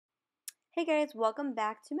Hey guys, welcome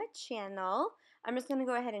back to my channel. I'm just going to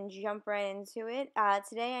go ahead and jump right into it.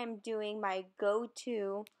 Today I'm doing my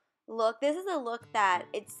go-to look. This is a look that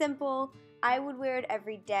it's simple. I would wear it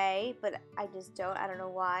every day, but I just don't. I don't know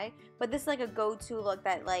why. But this is like a go-to look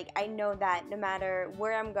that I know that no matter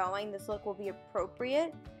where I'm going, this look will be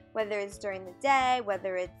appropriate. Whether it's during the day,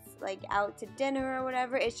 whether it's like out to dinner or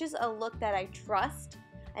whatever. It's just a look that I trust.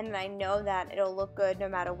 And then I know that it'll look good no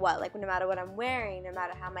matter what, like no matter what I'm wearing, no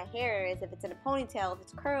matter how my hair is, if it's in a ponytail, if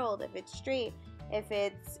it's curled, if it's straight, if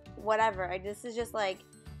it's whatever. This is just like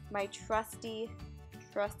my trusty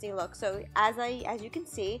look. So as you can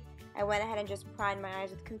see, I went ahead and just primed my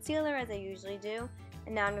eyes with concealer as I usually do,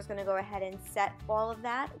 and now I'm just going to go ahead and set all of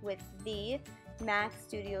that with the MAC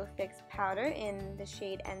Studio Fix powder in the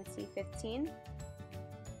shade NC15.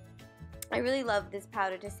 I really love this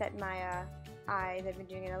powder to set my eyes. I've been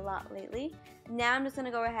doing it a lot lately. Now I'm just going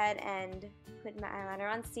to go ahead and put my eyeliner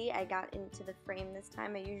on. See, I got into the frame this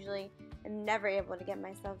time. I usually am never able to get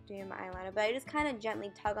myself doing my eyeliner, but I just kind of gently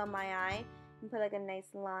tug on my eye and put like a nice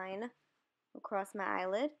line across my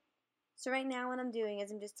eyelid. So right now what I'm doing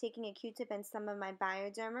is I'm just taking a Q-tip and some of my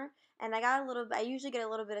Bioderma, and I usually get a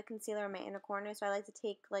little bit of concealer in my inner corner, so I like to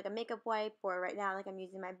take like a makeup wipe, or right now like I'm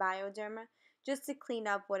using my Bioderma, just to clean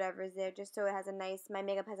up whatever's there, just so it has my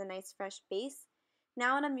makeup has a nice fresh base.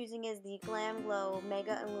 Now what I'm using is the Glam Glow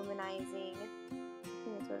Mega Illuminizing, I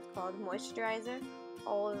think that's what it's called, moisturizer,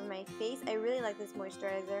 all over my face. I really like this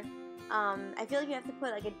moisturizer. I feel like you have to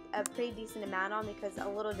put like a pretty decent amount on, because a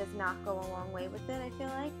little does not go a long way with it, I feel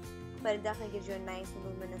like. But it definitely gives you a nice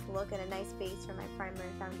luminous look and a nice base for my primer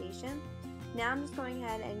and foundation. Now I'm just going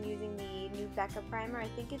ahead and using the new Becca primer. I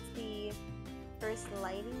think it's the First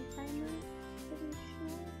Lighting primer.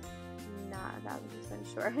 Not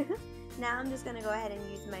 1000% sure. Now I'm just going to go ahead and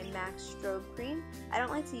use my MAC Strobe Cream. I don't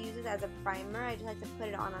like to use it as a primer. I just like to put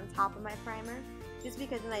it on top of my primer. Just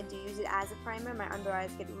because when I do use it as a primer, my under eyes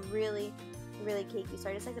get really cakey. So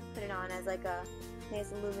I just like to put it on as like a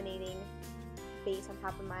nice illuminating base on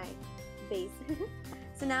top of my base.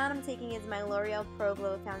 So now what I'm taking is my L'Oreal Pro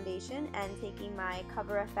Glow Foundation and taking my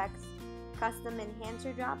Cover FX Custom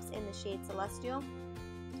Enhancer Drops in the shade Celestial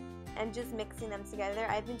and just mixing them together.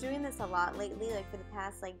 I've been doing this a lot lately, like for the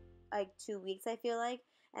past like 2 weeks I feel like,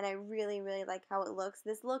 and I really like how it looks.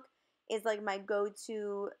 This look is like my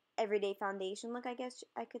go-to everyday foundation look, I guess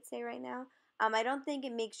I could say right now. I don't think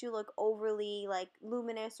it makes you look overly like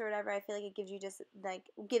luminous or whatever. I feel like it gives you just like,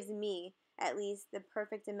 gives me at least the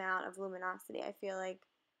perfect amount of luminosity. I feel like,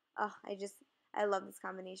 oh, I love this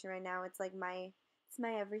combination right now. It's like it's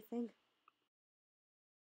my everything.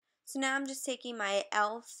 So now I'm just taking my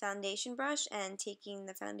e.l.f. foundation brush and taking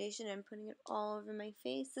the foundation and putting it all over my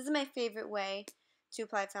face. This is my favorite way to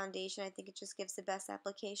apply foundation. I think it just gives the best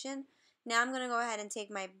application. Now I'm going to go ahead and take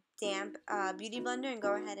my damp beauty blender and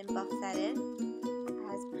go ahead and buff that in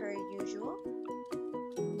as per usual.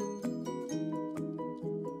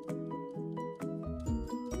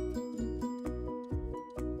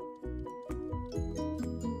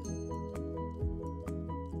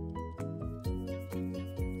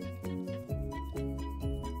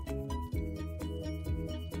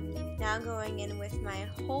 Now going in with my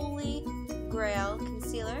Holy Grail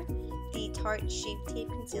concealer, the Tarte Shape Tape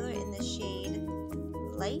Concealer in the shade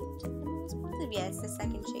Light. Yeah, it's the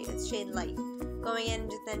second shade. It's shade Light. Going in,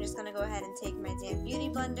 just going to go ahead and take my damp beauty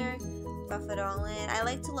blender, buff it all in. I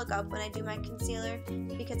like to look up when I do my concealer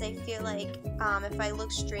because I feel like if I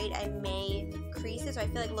look straight, I may crease it. So I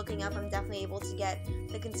feel like looking up, I'm definitely able to get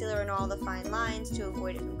the concealer and all the fine lines to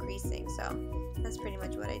avoid it from creasing. So that's pretty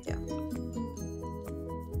much what I do.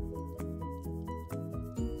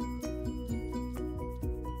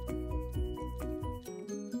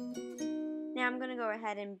 Now I'm going to go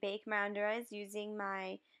ahead and bake my under eyes using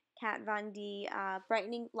my Kat Von D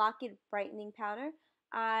Lock-It Brightening Powder.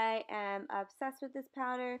 I am obsessed with this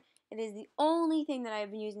powder. It is the only thing that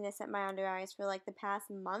I've been using to set my under eyes for like the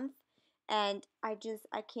past month, and I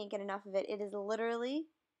can't get enough of it. It is literally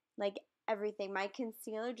like everything. My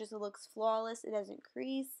concealer just looks flawless. It doesn't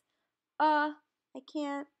crease. I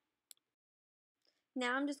can't.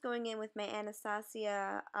 Now I'm just going in with my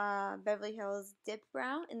Anastasia Beverly Hills Dip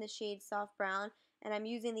Brow in the shade Soft Brown, and I'm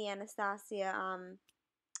using the Anastasia,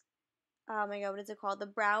 oh my god, what is it called? The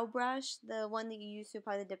brow brush, the one that you use to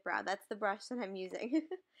apply the dip brow. That's the brush that I'm using.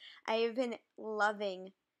 I have been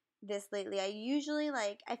loving this lately. I usually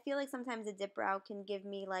I feel like sometimes a dip brow can give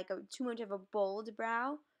me like too much of a bold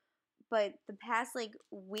brow, but the past like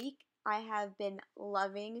week I have been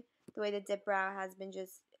loving the way the dip brow has been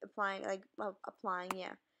just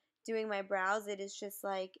doing my brows. It is just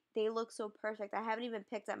like, they look so perfect. I haven't even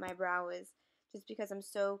picked up my brows just because I'm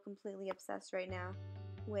so completely obsessed right now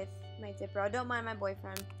with my dip brow. Don't mind my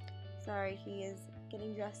boyfriend. Sorry, he is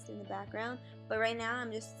getting dressed in the background. But right now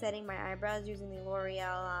I'm just setting my eyebrows using the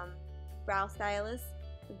L'Oreal brow stylist,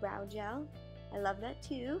 the brow gel. I love that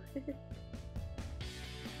too.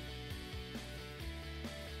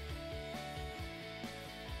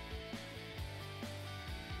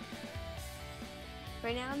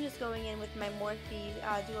 Right now I'm just going in with my Morphe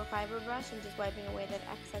dual fiber brush and just wiping away that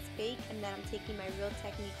excess bake, and then I'm taking my Real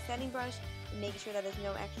Technique setting brush and making sure that there's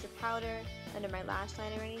no extra powder under my lash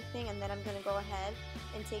line or anything, and then I'm going to go ahead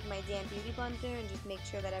and take my damp beauty blender and just make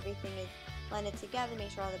sure that everything is blended together, make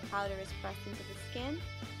sure all the powder is pressed into the skin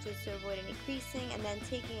just to avoid any creasing, and then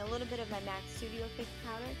taking a little bit of my MAC Studio Fix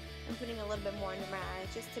powder and putting a little bit more under my eyes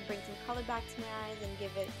just to bring some color back to my eyes and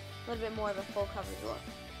give it a little bit more of a full coverage look.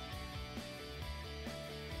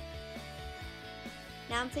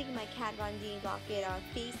 Now I'm taking my Kat Von D Lock-It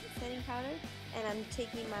face setting powder, and I'm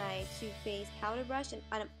taking my Too Faced powder brush, and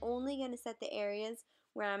I'm only going to set the areas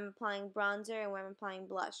where I'm applying bronzer and where I'm applying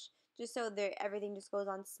blush, just so everything just goes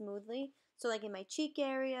on smoothly. So like in my cheek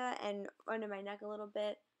area and under my neck a little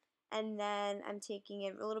bit, and then I'm taking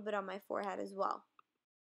it a little bit on my forehead as well.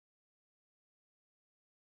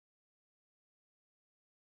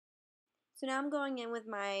 So now I'm going in with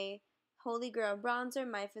my Holy Grail bronzer,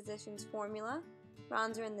 my Physicians Formula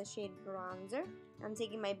bronzer in the shade Bronzer. I'm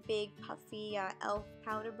taking my big puffy e.l.f.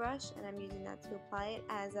 powder brush, and I'm using that to apply it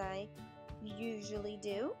as I usually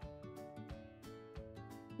do.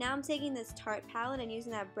 Now I'm taking this Tarte palette and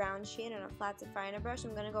using that brown shade on a flat definer brush.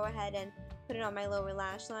 I'm going to go ahead and put it on my lower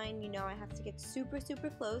lash line. You know I have to get super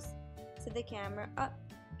close to the camera. Up.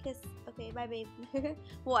 Kiss. Okay, bye babe.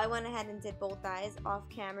 Well, I went ahead and did both eyes off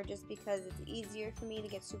camera just because it's easier for me to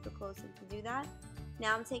get super close and to do that.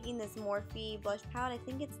 Now I'm taking this Morphe blush palette. I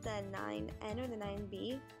think it's the 9N or the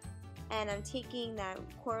 9B. And I'm taking that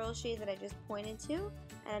coral shade that I just pointed to,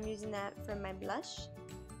 and I'm using that for my blush.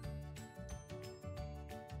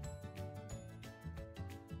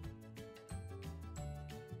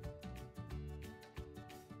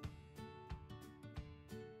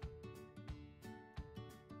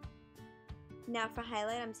 Now for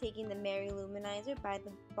highlight, I'm taking the Mary Luminizer by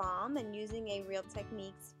The Balm and using a Real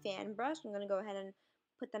Techniques fan brush. I'm going to go ahead and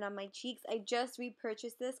put that on my cheeks. I just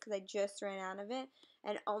repurchased this because I just ran out of it.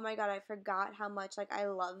 And oh my god, I forgot how much I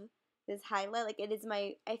love this highlight. Like it is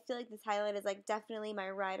I feel like this highlight is definitely my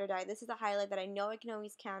ride or die. This is a highlight that I know I can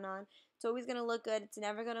always count on. It's always going to look good. It's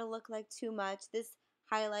never going to look like too much. This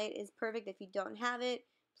highlight is perfect. If you don't have it,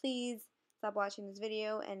 please stop watching this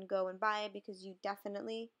video and go and buy it because you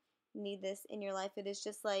definitely need this in your life. It is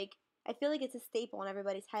just I feel like it's a staple in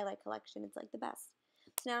everybody's highlight collection. It's the best.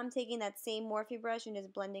 So now I'm taking that same Morphe brush and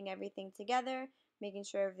just blending everything together, making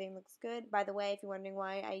sure everything looks good. By the way, if you're wondering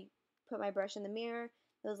why I put my brush in the mirror,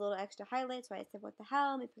 those little extra highlights, so I said what the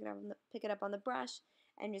hell, let me pick it up on the brush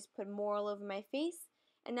and just put more all over my face.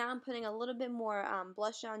 And now I'm putting a little bit more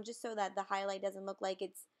blush on just so that the highlight doesn't look like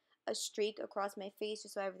it's a streak across my face,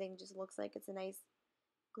 just so everything just looks like it's a nice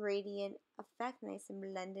gradient effect, nice and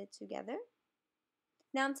blended together.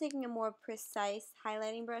 Now I'm taking a more precise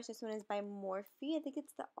highlighting brush. This one is by Morphe. I think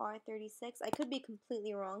it's the R36. I could be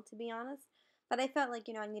completely wrong, to be honest, but I felt like,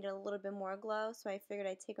 I needed a little bit more glow, so I figured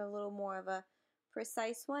I'd take a little more of a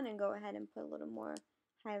precise one and go ahead and put a little more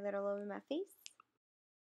highlight all over my face.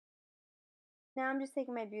 Now I'm just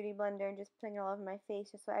taking my beauty blender and just putting it all over my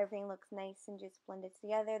face just so everything looks nice and just blended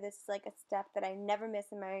together. This is a step that I never miss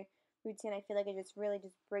in my routine. I feel like it just really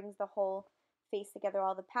just brings the whole face together,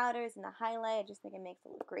 all the powders and the highlight. I just think it makes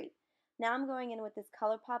it look great. Now I'm going in with this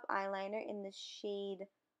ColourPop eyeliner in the shade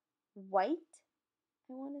White,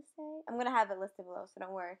 I want to say. I'm going to have it listed below, so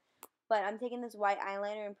don't worry. But I'm taking this white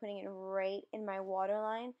eyeliner and putting it right in my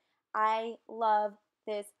waterline. I love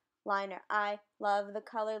this liner. I love the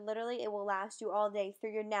color. Literally, it will last you all day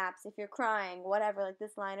through your naps, if you're crying, whatever.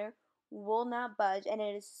 This liner will not budge, and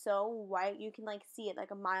it is so white. You can see it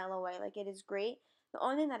a mile away. It is great. The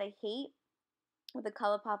only thing that I hate with the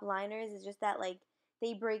ColourPop liners is just that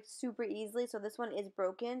they break super easily. So this one is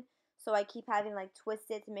broken. So I keep having twist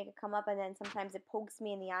it to make it come up, and then sometimes it pokes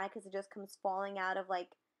me in the eye because it just comes falling out of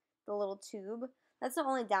the little tube. That's the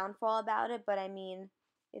only downfall about it, but I mean,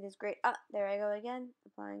 it is great. Oh, there I go again,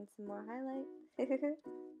 applying some more highlight.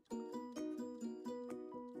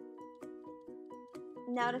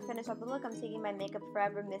 Now to finish up the look, I'm taking my Makeup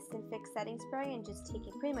Forever Mist and Fix setting spray and just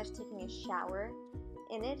pretty much taking a shower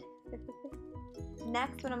in it.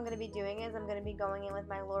 Next, what I'm going to be doing is I'm going to be going in with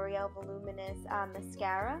my L'Oreal Voluminous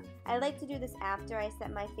mascara. I like to do this after I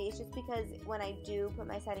set my face just because when I do put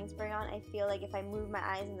my setting spray on, I feel like if I move my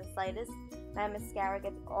eyes in the slightest, my mascara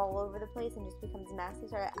gets all over the place and just becomes messy.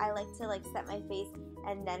 So I like to set my face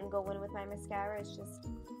and then go in with my mascara. It's just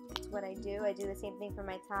what I do. I do the same thing for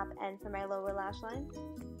my top and for my lower lash line.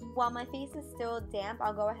 While my face is still damp,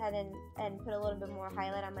 I'll go ahead and put a little bit more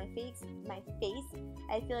highlight on my face.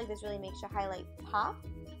 I feel like this really makes your highlight pop.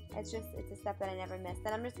 It's a step that I never miss.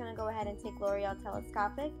 Then I'm just going to go ahead and take L'Oreal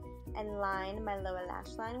Telescopic and line my lower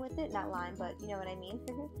lash line with it. Not line, but you know what I mean.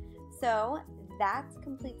 So that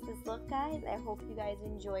completes this look, guys. I hope you guys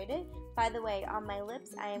enjoyed it. By the way, on my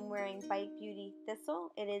lips, I am wearing Bite Beauty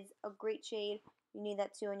Thistle. It is a great shade. You need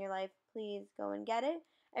that too in your life. Please go and get it.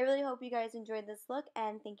 I really hope you guys enjoyed this look,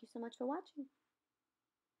 and thank you so much for watching.